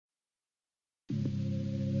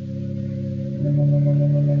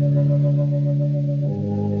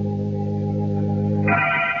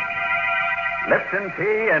Lipton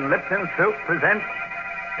Tea and Lipton Soup present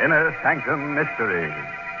Inner Sanctum Mystery.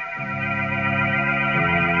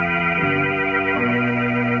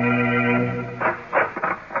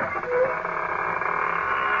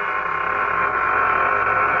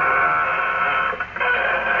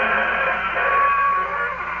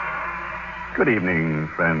 Good evening,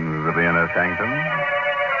 friends of the Inner Sanctum.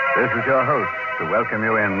 This is your host to welcome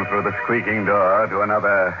you in through the squeaking door to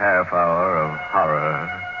another half hour of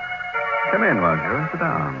horror. Come in, won't you, and sit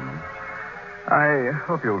down. I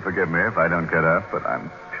hope you'll forgive me if I don't get up, but I'm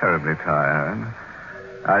terribly tired.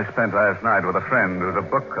 I spent last night with a friend who's a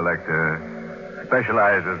book collector,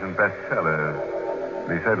 specializes in bestsellers.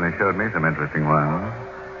 He certainly showed me some interesting ones.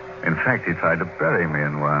 In fact, he tried to bury me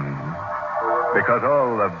in one. Because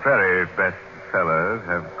all the very best sellers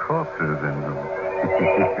have corpses in them.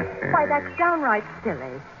 Why, that's downright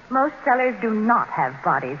silly. Most cellars do not have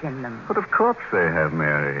bodies in them. But of course they have,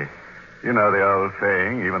 Mary. You know the old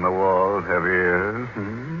saying, even the walls have ears.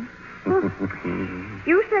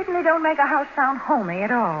 You certainly don't make a house sound homey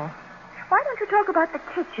at all. Why don't you talk about the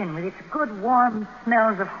kitchen with its good, warm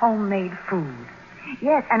smells of homemade food?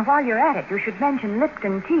 Yes, and while you're at it, you should mention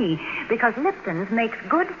Lipton tea, because Lipton's makes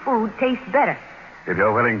good food taste better. If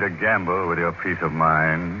you're willing to gamble with your peace of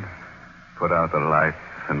mind, put out the lights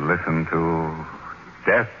and listen to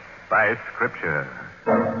Death by Scripture.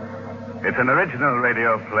 It's an original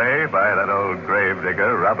radio play by that old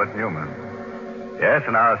gravedigger, Robert Newman. Yes,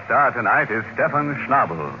 and our star tonight is Stefan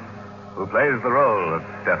Schnabel, who plays the role of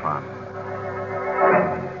Stefan.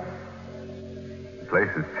 The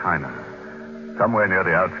place is China, somewhere near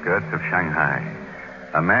the outskirts of Shanghai.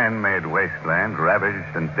 A man-made wasteland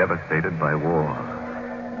ravaged and devastated by war.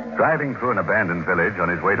 Driving through an abandoned village on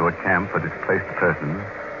his way to a camp for displaced persons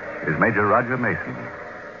is Major Roger Mason.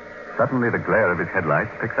 Suddenly, the glare of his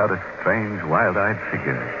headlights picks out a strange, wild-eyed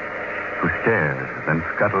figure who stares, then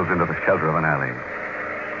scuttles into the shelter of an alley.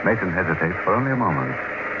 Mason hesitates for only a moment,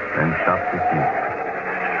 then stops his jeep.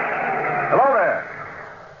 Hello there.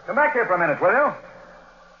 Come back here for a minute, will you?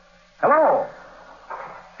 Hello.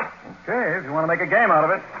 Okay, if you want to make a game out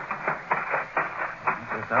of it.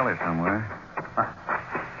 This alley somewhere.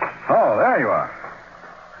 Oh, there you are.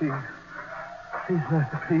 Please,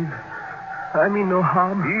 master, please. I mean no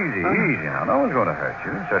harm. Easy now. No one's going to hurt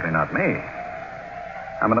you. Certainly not me.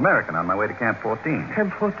 I'm an American on my way to Camp 14.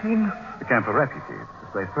 Camp 14? The camp for refugees,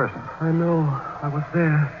 displaced persons. I know. I was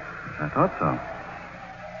there. I thought so.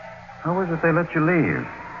 How was it they let you leave?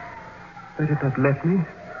 They did not let me.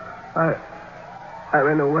 I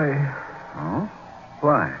ran away. Oh?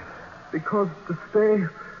 Why? Because to stay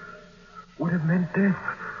would have meant death.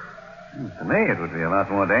 To me, it would be a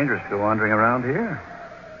lot more dangerous to go wandering around here.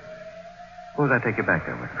 Suppose I take you back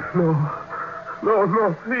there with me.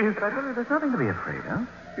 No, please. I tell you, there's nothing to be afraid of.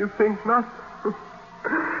 You think not?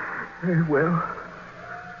 Very well.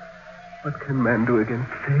 What can man do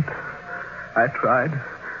against fate? I tried.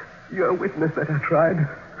 You're a witness that I tried.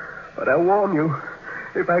 But I warn you,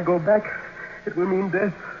 if I go back, it will mean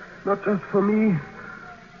death, not just for me,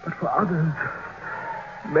 but for others.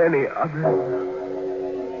 Many others.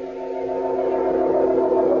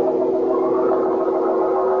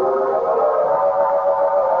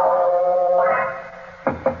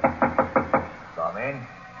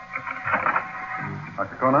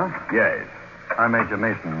 Dr. Kona? Yes. I'm Major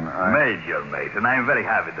Mason. Major Mason, I'm very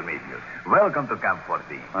happy to meet you. Welcome to Camp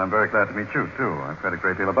 14. I'm very glad to meet you, too. I've heard a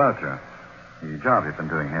great deal about you. The job you've been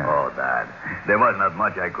doing here. Oh, Dad. There was not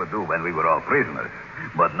much I could do when we were all prisoners.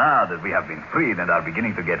 But now that we have been freed and are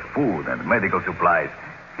beginning to get food and medical supplies,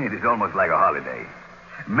 it is almost like a holiday.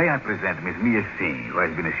 May I present Miss Mia Singh, who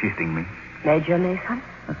has been assisting me? Major Mason?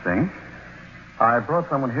 Miss Singh? I brought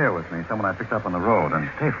someone here with me, someone I picked up on the road, and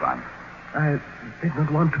Stefan. I did not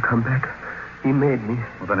want to come back. He made me.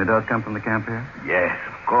 Well, then he does come from the camp here? Yes,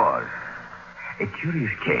 of course. A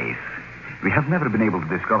curious case. We have never been able to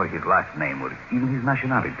discover his last name or even his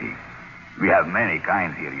nationality. We have many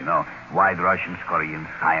kinds here, you know. White Russians, Koreans,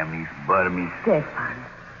 Siamese, Burmese. Stefan,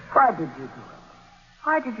 why did you do it?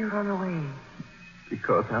 Why did you run away?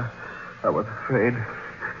 Because I was afraid.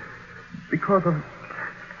 Because of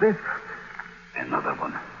this. Another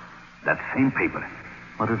one. That same paper.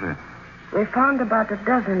 What is it? We found about a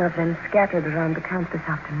dozen of them scattered around the camp this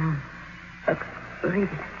afternoon. Read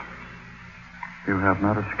it. You have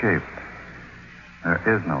not escaped. There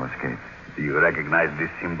is no escape. Do you recognize this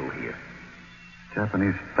symbol here?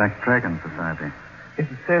 Japanese Black Dragon Society. It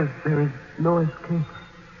says there is no escape.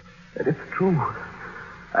 And it's true.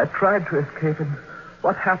 I tried to escape, and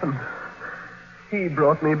what happened? He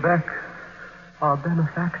brought me back. Our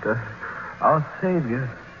benefactor. Our savior.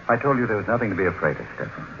 I told you there was nothing to be afraid of,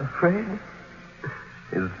 Stefan. Afraid?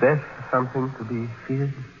 Is death something to be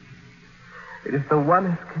feared? It is the one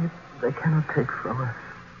escape they cannot take from us.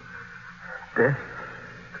 Death,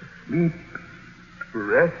 to sleep, to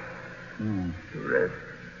rest. To rest.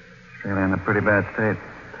 Really in a pretty bad state.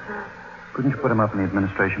 Couldn't you put him up in the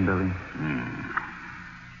administration building?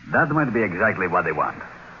 That might be exactly what they want.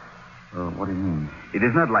 Well, what do you mean? It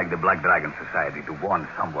is not like the Black Dragon Society to warn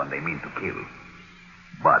someone they mean to kill.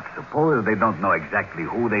 But suppose they don't know exactly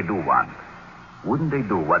who they do want. Wouldn't they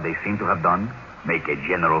do what they seem to have done? Make a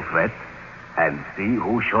general threat? And see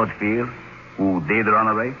who showed fear? Who did run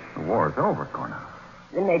away? The war's over, Cornell.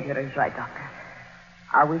 The Major is right, Doctor.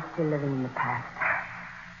 Are we still living in the past?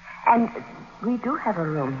 And we do have a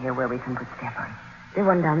room here where we can put Stefan. The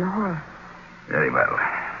one down the hall. Very well.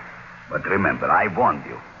 But remember, I warned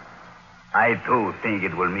you. I, too, think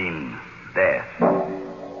it will mean death.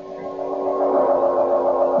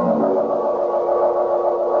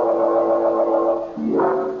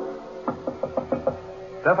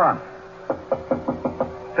 Stefan!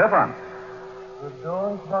 Stefan! The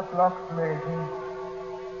door's not locked, Major.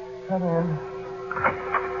 Come in.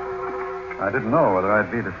 I didn't know whether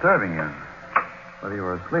I'd be disturbing you. Whether you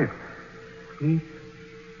were asleep. Sleep?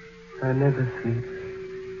 I never sleep.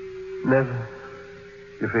 Never.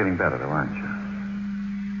 You're feeling better, though, aren't you?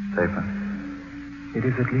 Safer? It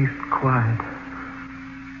is at least quiet.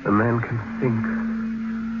 A man can think.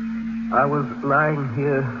 I was lying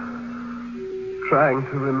here, trying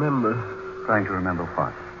to remember. Trying to remember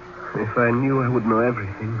what? If I knew, I would know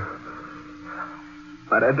everything.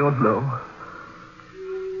 But I don't know.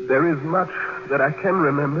 There is much that I can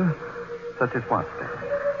remember. Such as what, Stefan?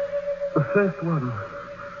 The first one.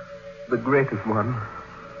 The greatest one.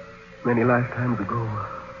 Many lifetimes ago.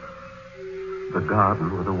 The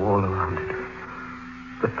garden with a wall around it.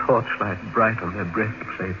 The torchlight bright on their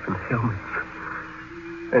breastplates and helmets.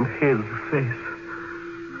 And his face.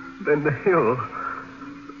 Then the hill.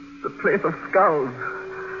 The place of skulls.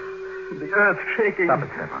 The earth shaking. Stop it,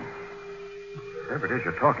 Stefan. Whatever it is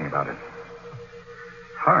you're talking about, it's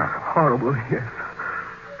horrible. Horrible, yes.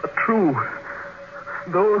 But true.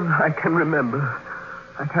 Those I can remember.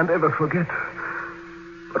 I can't ever forget.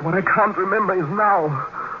 But what I can't remember is now.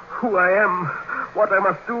 Who I am, what I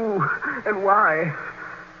must do, and why.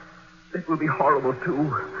 It will be horrible,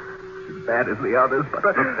 too. As bad as the others, but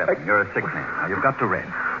Look, Stefan, you're a sick man. Now, you've got to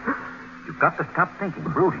rest. You've got to stop thinking,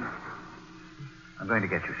 brooding. I'm going to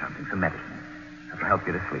get you something, some medicine. That'll help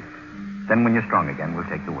you to sleep. Then when you're strong again, we'll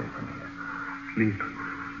take you away from here. Sleep.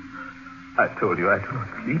 I told you I do not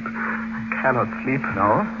sleep. I cannot sleep.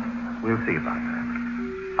 No? We'll see about that.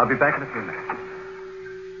 I'll be back in a few minutes.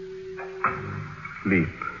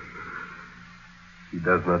 Sleep. He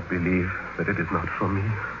does not believe that it is not for me.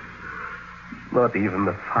 Not even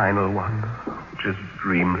the final one, which is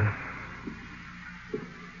dreamless.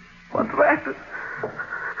 What's that?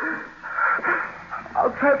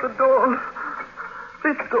 Outside the door.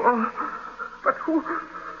 This door. But who is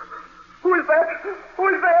that? Who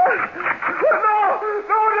is there? No!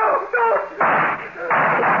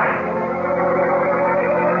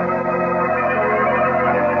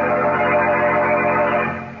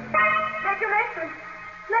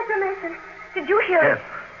 Mr. Mason, did you hear Yes.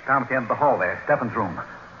 Down at the end of the hall there. Stefan's room.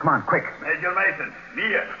 Come on, quick. Major Mason,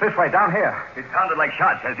 near. This way, down here. It sounded like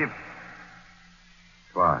shots, as if...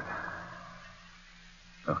 What?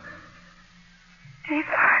 Look.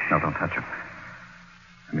 Stefan? No, don't touch him.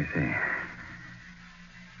 Let me see.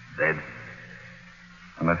 Dead?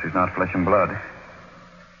 Unless he's not flesh and blood.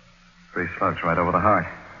 3 slugs right over the heart.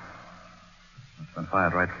 Must have been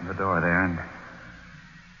fired right from the door there, and...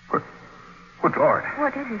 Good Lord.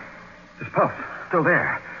 What is it? His pulse. Still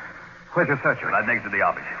there. Where's your surgery? Right next to the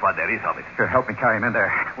office. What there is of it. Here, help me carry him in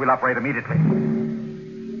there. We'll operate immediately.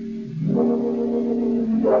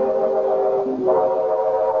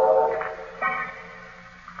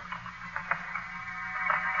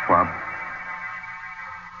 Swab.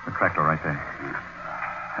 The tractor right there.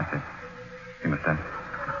 That's it. Hemostat.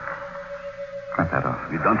 Clamp that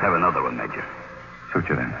off. We don't have another one, Major.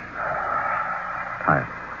 Suture then. Tie it.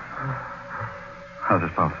 How's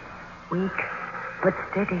his pulse? Weak, but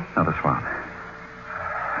steady. Another swab.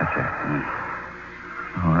 That's it.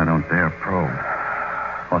 Oh, I don't dare probe.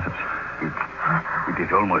 Forceps. It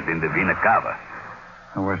is almost in the vena cava.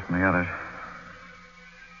 No worse than the others.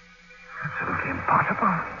 Absolutely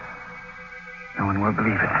impossible. No one will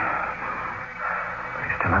believe it. But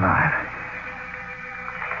he's still alive.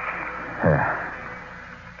 There.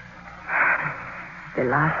 The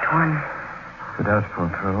last one. If it does pull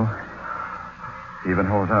through, he even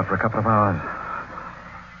holds out for a couple of hours.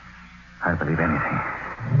 I believe anything.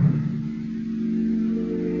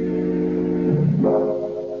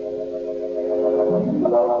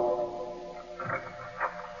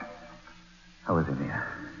 How is he, Mia?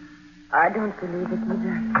 I don't believe it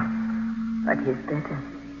either. But he's better.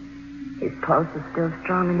 His pulse is still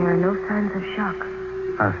strong and there are no signs of shock.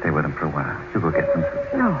 I'll stay with him for a while. You go get some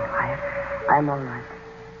sleep. No, I'm all right.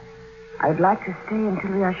 I'd like to stay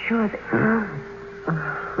until we are sure that...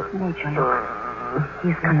 Major, look.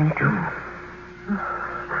 He's coming too.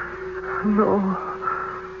 No.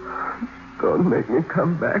 Don't make me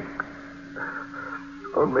come back.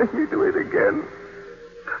 Don't make me do it again.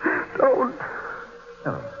 Don't.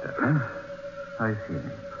 Hello, Stefan. How are you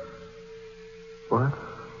feeling? What?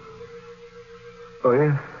 Oh,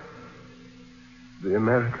 yes. The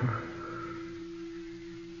American.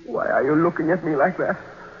 Why are you looking at me like that?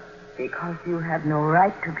 Because you have no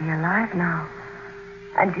right to be alive now.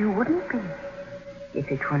 And you wouldn't be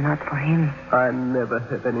if it were not for him. I never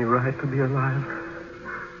had any right to be alive.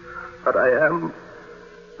 But I am.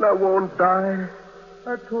 And I won't die.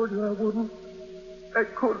 I told you I wouldn't. I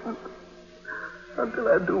couldn't. Until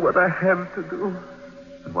I do what I have to do.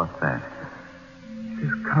 And what's that? It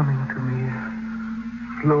is coming to me.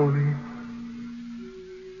 Slowly.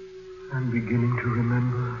 I'm beginning to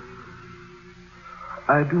remember.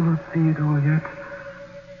 I do not see it all yet.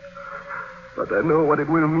 But I know what it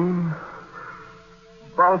will mean.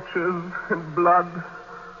 Vultures and blood.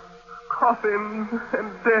 Coffins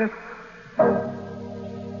and death.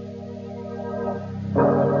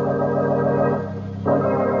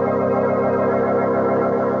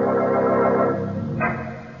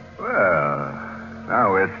 Now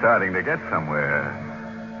we're starting to get somewhere.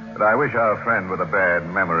 But I wish our friend with a bad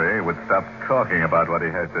memory would stop talking about what he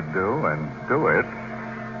has to do and do it.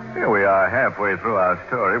 Here we are halfway through our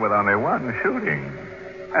story with only one shooting.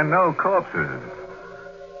 And no corpses.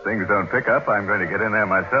 If things don't pick up, I'm going to get in there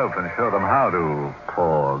myself and show them how to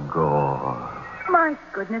pour gore. My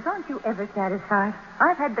goodness, aren't you ever satisfied?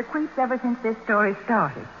 I've had the creeps ever since this story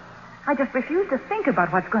started. I just refuse to think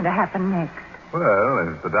about what's going to happen next. Well,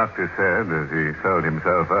 as the doctor said as he sewed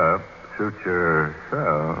himself up, shoot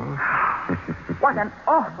yourself. What an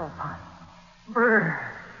awful pun. Brr.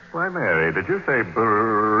 Why, Mary, did you say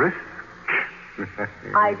brisk?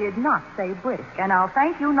 I did not say brisk, and I'll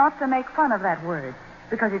thank you not to make fun of that word,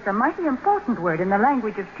 because it's a mighty important word in the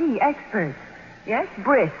language of tea experts. Yes,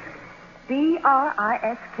 brisk.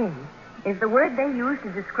 B-R-I-S-K is the word they use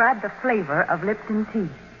to describe the flavor of Lipton tea.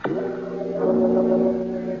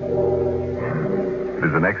 It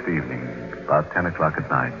is the next evening, about 10 o'clock at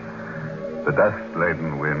night. The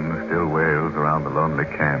dust-laden wind still wails around the lonely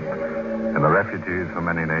camp, and the refugees from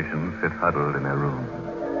many nations sit huddled in their rooms.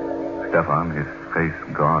 Stefan, his face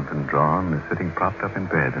gaunt and drawn, is sitting propped up in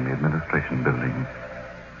bed in the administration building.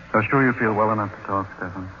 Are you sure you feel well enough to talk,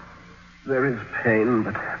 Stefan? There is pain,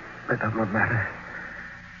 but that does not matter.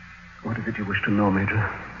 What is it you wish to know, Major?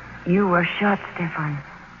 You were shot, Stefan.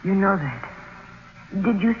 You know that.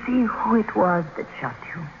 Did you see who it was that shot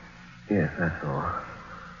you? Yes, I saw.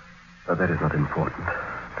 But that is not important.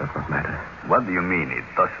 Does not matter. What do you mean it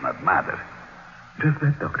does not matter? Just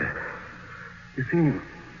that, Doctor. You see,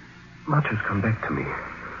 much has come back to me.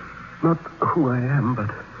 Not who I am, but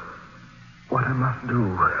what I must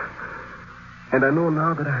do. And I know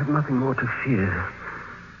now that I have nothing more to fear.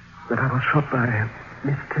 That I was shot by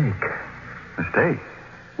mistake. Mistake?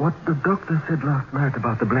 What the doctor said last night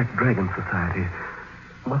about the Black Dragon Society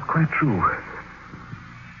was quite true.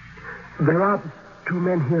 There are 2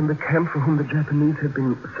 men here in the camp for whom the Japanese have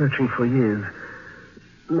been searching for years.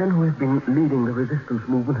 Men who have been leading the resistance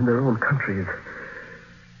movement in their own countries.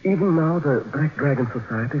 Even now, the Black Dragon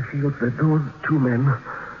Society feels that those 2 men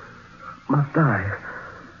must die.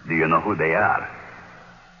 Do you know who they are?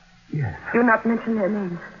 Yes. Do not mention their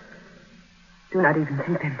names. Do not even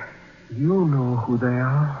think them. You know who they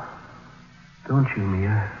are, don't you,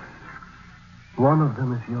 Mia? One of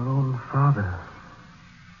them is your own father,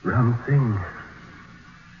 Ram Singh.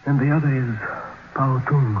 And the other is Pao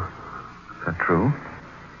Tung. Is that true?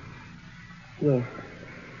 Yes.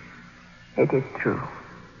 It is true.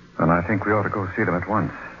 Then I think we ought to go see them at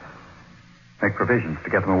once. Make provisions to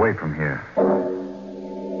get them away from here.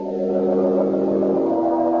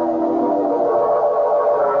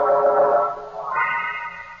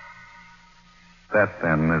 That,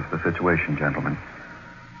 then, is the situation, gentlemen.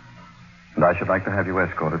 And I should like to have you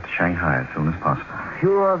escorted to Shanghai as soon as possible.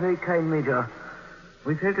 You are very kind, Major.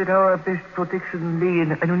 We felt that our best protection lay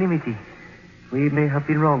in anonymity. We may have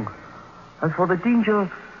been wrong. As for the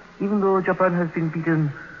danger, even though Japan has been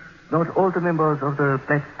beaten, not all the members of the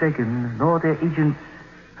Black Dragon nor their agents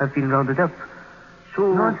have been rounded up.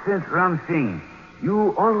 So... Nonsense, Ram Singh.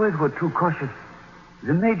 You always were too cautious.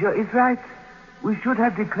 The Major is right. We should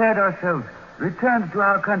have declared ourselves, returned to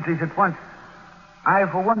our countries at once. I,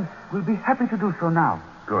 for one, will be happy to do so now.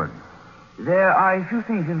 Good. There are a few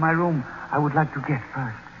things in my room I would like to get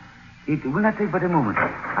first. It will not take but a moment.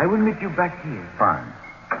 I will meet you back here. Fine.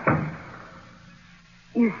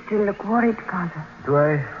 You still look worried, Father. Do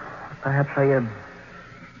I? Perhaps I am.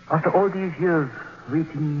 After all these years,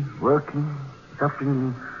 waiting, working,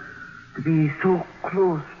 suffering, to be so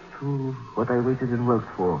close to what I waited and worked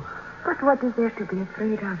for. But what is there to be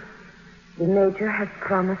afraid of? The Major has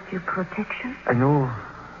promised you protection. I know,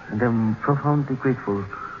 and I'm profoundly grateful.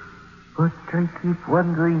 But I keep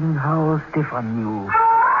wondering how Stefan knew.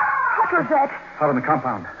 What was that? Out in the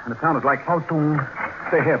compound. And the sound is like... Sanctum.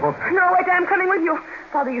 Stay here, both. No, wait, I'm coming with you.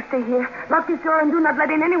 Father, you stay here. Lock this door and do not let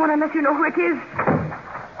in anyone unless you know who it is.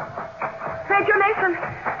 Major Mason.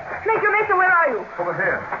 Major Mason, where are you? Over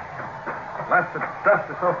here. Blasted dust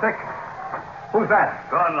is so thick. Who's that?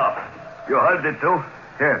 Gone off. You heard it, too?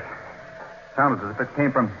 Yes. Sounded as if it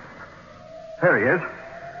came from... There he is.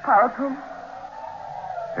 Powerful.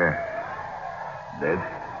 Yes. Dead?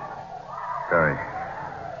 Sorry.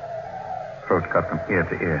 Throat cut from ear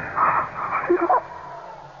to ear. No.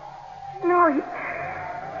 No,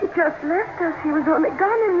 he just left us. He was only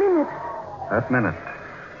gone a minute. That minute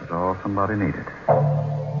was all somebody needed.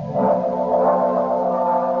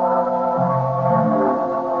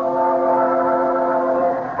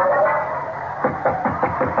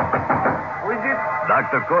 Who is it?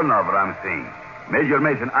 Dr. Konov, Ramsey. Major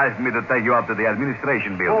Mason asked me to take you up to the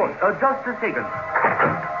administration building. Just a second.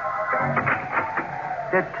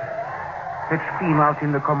 That scream out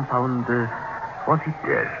in the compound, was it?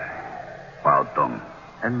 Yes. Pautum.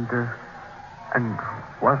 And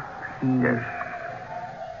was he... Yes.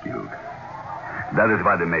 Killed. That is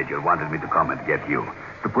why the Major wanted me to come and get you.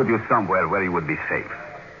 To put you somewhere where you would be safe.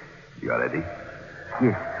 You are ready?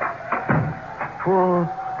 Yes. Poor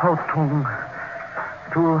Pautum,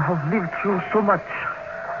 to have lived through so much,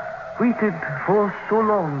 waited for so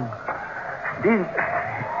long. Then,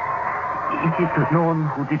 is it known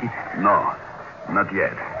who did it? No, not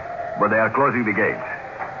yet. But they are closing the gates.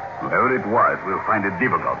 Whoever it was will find it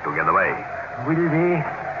difficult to get away. Will they?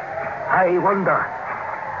 I wonder.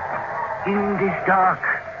 In this dark,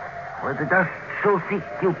 where the dust so thick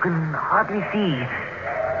you can hardly see.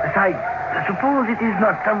 Besides, suppose it is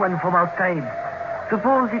not someone from outside.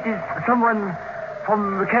 Suppose it is someone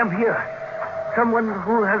from the camp here. Someone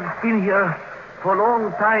who has been here for a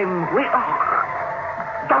long time. Wait.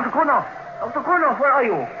 Oh. Dr. Konov! Dr. Konov, where are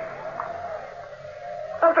you?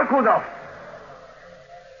 Dr. Konov!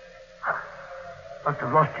 Must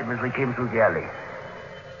have lost him as we came through the alley.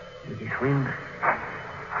 With this wind.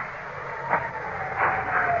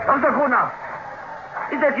 Dr. Konov!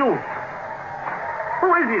 Is that you?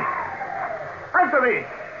 Who is it? Answer me!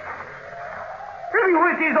 Tell me who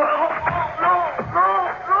it is. No,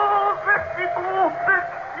 let me go. Let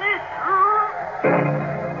me go.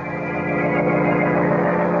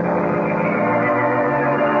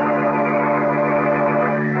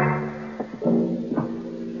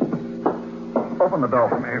 Open the door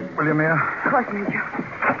for me, will you, Mia? Of course, Major.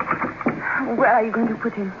 Where are you going to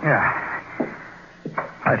put him? Yeah.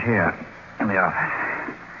 Right here, in the office.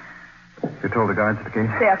 You told the guards at the gate?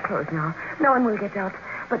 They are closed now. No one will get out.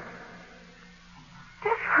 But,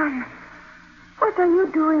 Stefan, what are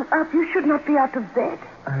you doing up? You should not be out of bed.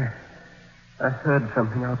 I heard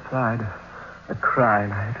something outside. A cry,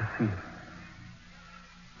 and I had to see it.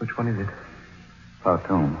 Which one is it?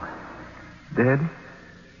 Pautum. Dead?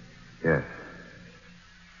 Yes.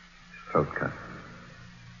 Throat cut.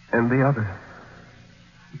 And the other?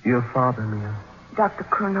 Your father, Mia. Dr.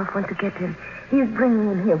 Kurnoff went to get him. He is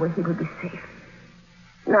bringing him here where he will be safe.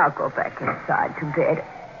 Now go back inside to bed.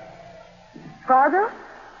 Father?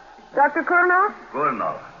 Dr. Kurnoff?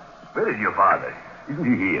 Kolnov, where is your father? Isn't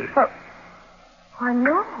he here? Oh. Why,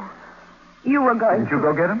 no. You were going Didn't you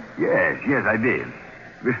go get him? Yes, I did.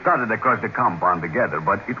 We started across the compound together,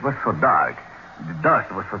 but it was so dark. The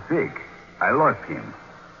dust was so thick. I lost him.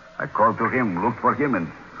 I called to him, looked for him, and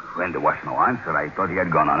when there was no answer, I thought he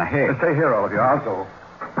had gone on ahead. Stay here, all of you. I'll go.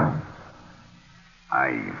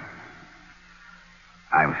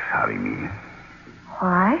 I'm sorry, Mia.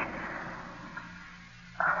 Why?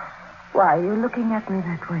 Why are you looking at me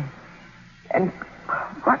that way? And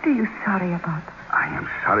what are you sorry about? I am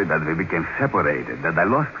sorry that we became separated, that I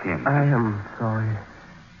lost him. I am sorry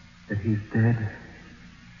that he's dead.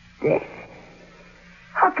 Dead?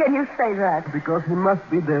 How can you say that? Because he must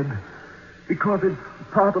be dead. Because it's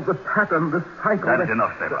part of the pattern, the cycle. That is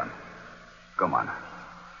enough, Stefan. Come on.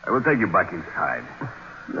 I will take you back inside.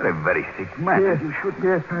 You're a very sick man. Yes, You should...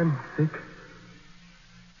 Yes, I'm sick.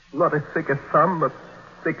 Not as sick as some, but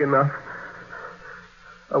sick enough.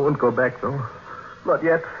 I won't go back, though. Not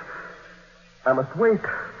yet. I must wait.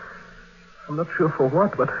 I'm not sure for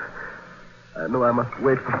what, but I know I must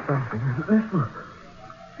wait for something. Listen.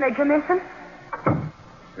 Major Mason?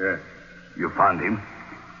 Yes. You found him?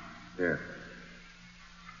 Yes.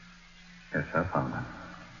 Yes, I found him.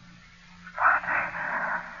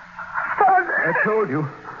 Father. I told you.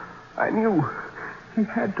 I knew. He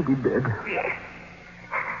had to be dead. Yes.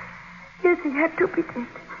 Yes, he had to be dead.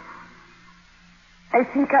 I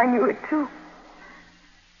think I knew it, too.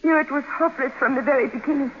 Knew it was hopeless from the very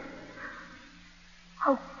beginning.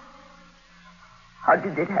 How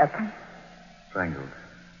did it happen? Strangled.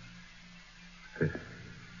 This.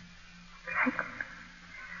 Strangled.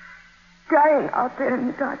 Dying out there in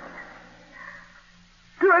the darkness.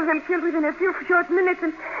 2 of them killed within a few short minutes,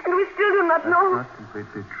 and we still do not know. That's not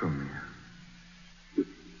completely true, Mia.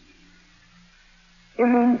 You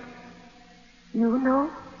mean you know?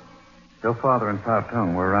 Your father and Pa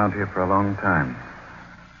Tung were around here for a long time.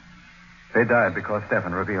 They died because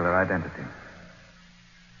Stefan revealed their identity.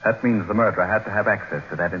 That means the murderer had to have access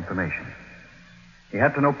to that information. He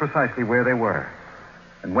had to know precisely where they were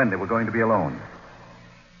and when they were going to be alone.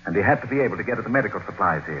 And he had to be able to get at the medical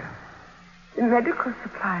supplies here. The medical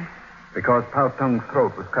supplies? Because Pa Tung's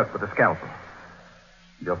throat was cut with a scalpel.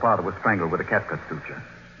 Your father was strangled with a catgut suture.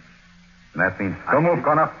 And that means... Don't move,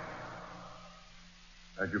 Connor.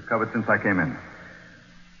 Had you covered since I came in?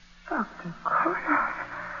 Dr. Connor.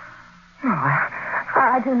 No,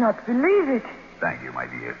 I do not believe it. Thank you, my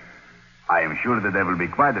dear. I am sure that there will be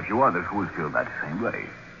quite a few others who will feel that same way.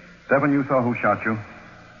 Stefan, you saw who shot you?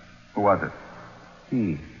 Who was it?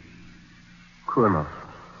 He. Kurnoff.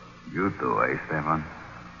 You too, eh, Stefan?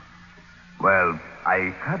 Well,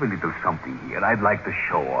 I have a little something here I'd like to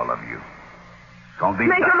show all of you. Something...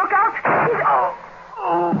 Major, look out!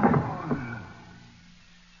 Oh!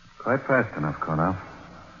 Quite fast enough, Kurnoff.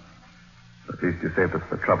 At least you saved us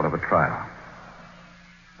the trouble of a trial.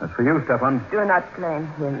 As for you, Stefan... Do not blame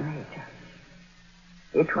him, Major.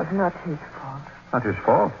 It was not his fault. Not his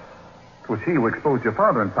fault. It was he who exposed your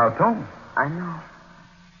father and Pa Tung. I know.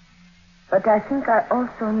 But I think I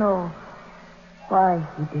also know why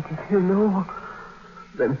he did it. You know?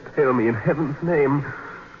 Then tell me in heaven's name.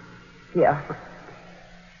 Here.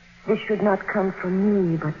 This should not come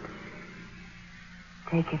from me, but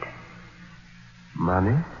take it.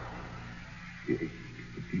 Money?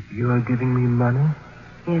 You are giving me money?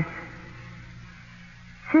 Yes.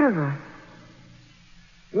 Silver.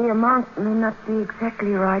 The amount may not be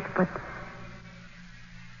exactly right, but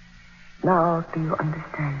now do you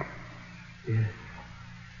understand? Yes.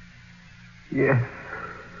 Yes.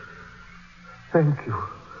 Thank you.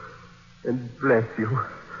 And bless you.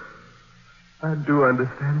 I do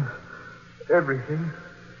understand everything.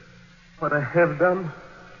 What I have done.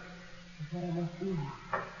 What I must do.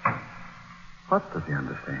 What does he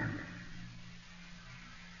understand?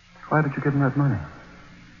 Why did you give him that money?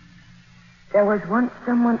 There was once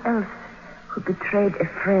someone else who betrayed a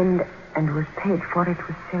friend and was paid for it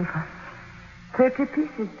with silver. 30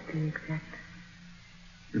 pieces to be exact.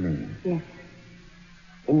 You mean? Yes.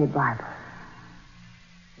 In the Bible.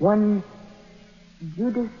 One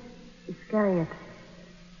Judas Iscariot.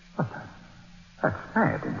 What? That's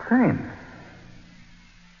mad, insane.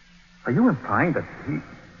 Are you implying that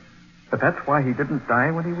that's why he didn't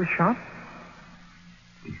die when he was shot?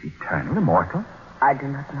 He's eternal, immortal? I do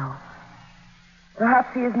not know.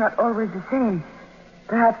 Perhaps he is not always the same.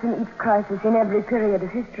 Perhaps in each crisis, in every period of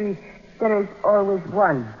history, there is always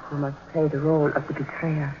one who must play the role of the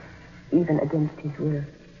betrayer, even against his will.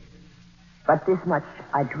 But this much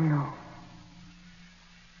I do know.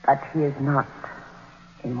 That he is not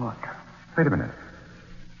immortal. Wait a minute.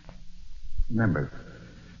 Remember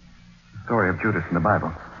the story of Judas in the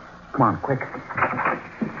Bible. Come on, quick.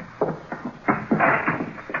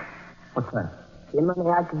 What's that? The money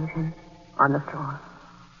I gave him on the floor.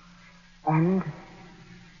 And?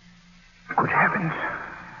 Good heavens.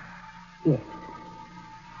 Yes.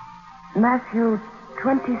 Matthew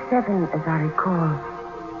 27, as I recall.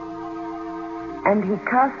 And he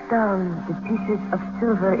cast down the pieces of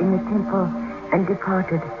silver in the temple and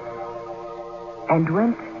departed, and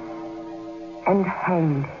went and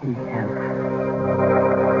hanged himself.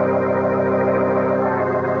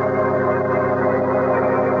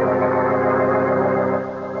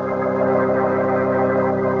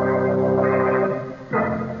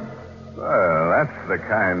 The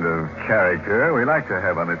kind of character we like to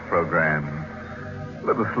have on this program. A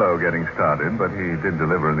little slow getting started, but he did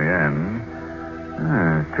deliver in the end.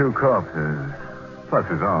 2 corpses, plus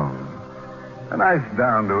his own. A nice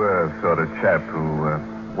down-to-earth sort of chap who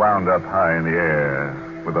wound up high in the air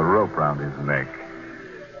with a rope round his neck.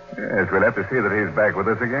 Yes, we'll have to see that he's back with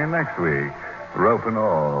us again next week. Rope and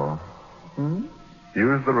all.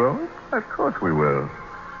 Use the rope? Of course we will.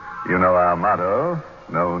 You know our motto,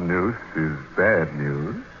 no noose is bad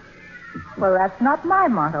news. Well, that's not my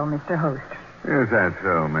motto, Mr. Host. Is that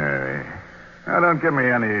so, Mary? Now, don't give me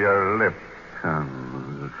any of your lip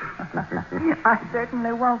tums. I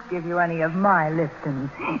certainly won't give you any of my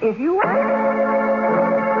Liptons. If you...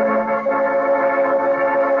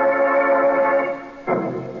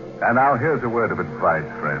 And now here's a word of advice,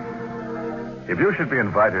 friends. If you should be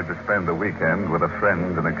invited to spend the weekend with a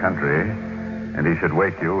friend in the country, and he should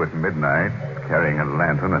wake you at midnight carrying a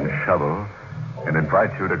lantern and shovel and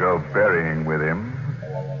invite you to go burying with him,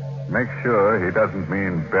 make sure he doesn't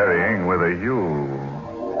mean burying with a U.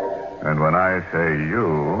 And when I say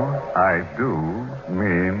you, I do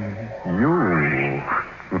mean you.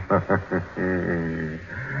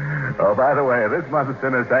 Oh, by the way, this month's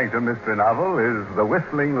Inner Sanctum mystery novel is The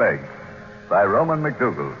Whistling Legs by Roman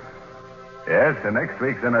McDougall. Yes, the next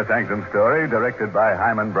week's Inner Sanctum story, directed by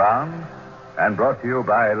Hyman Brown and brought to you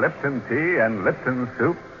by Lipton Tea and Lipton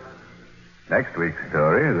Soup. Next week's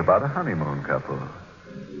story is about a honeymoon couple.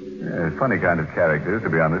 Yes, funny kind of characters to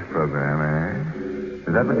be on this program, eh?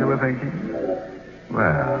 Is that what you were thinking?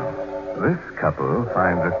 Well, this couple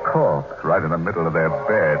finds a corpse right in the middle of their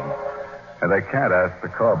bed. And they can't ask the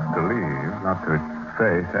corpse to leave, not to its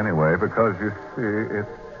face anyway, because, you see, it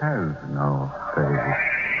has no face.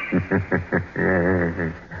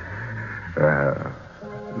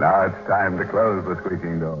 Now it's time to close the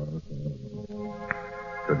squeaking door.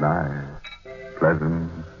 Good night. Pleasant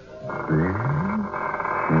dreams.